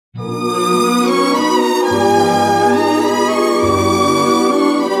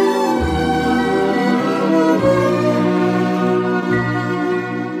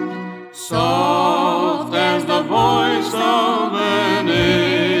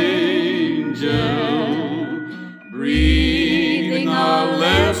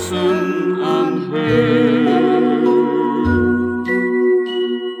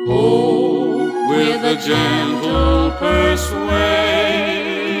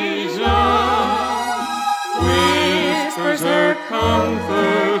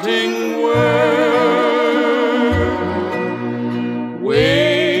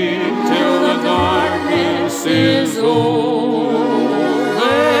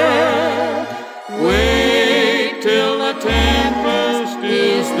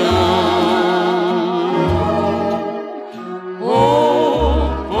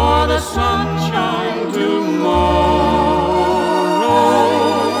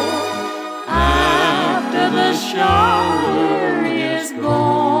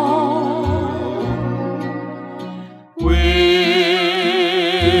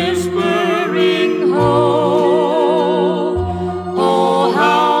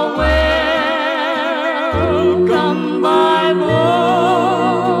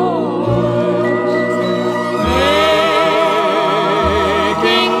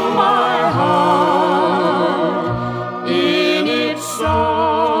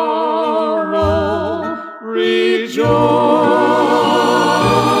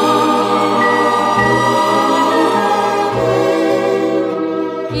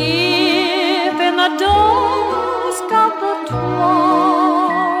If in the dusk of the twilight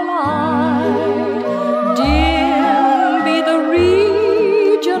dim be the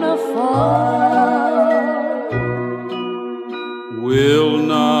region of fire, will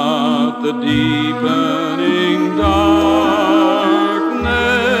not the deepening darkness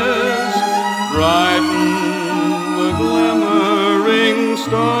brighten the glimmering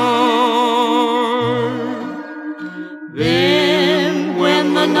star? Then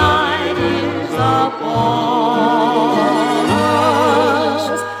when the night is upon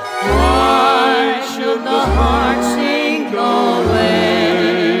us, why should the heart sink away?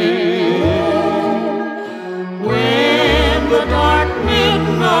 When the dark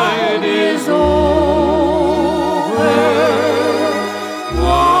midnight is over,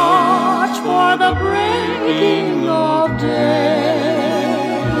 watch for the breaking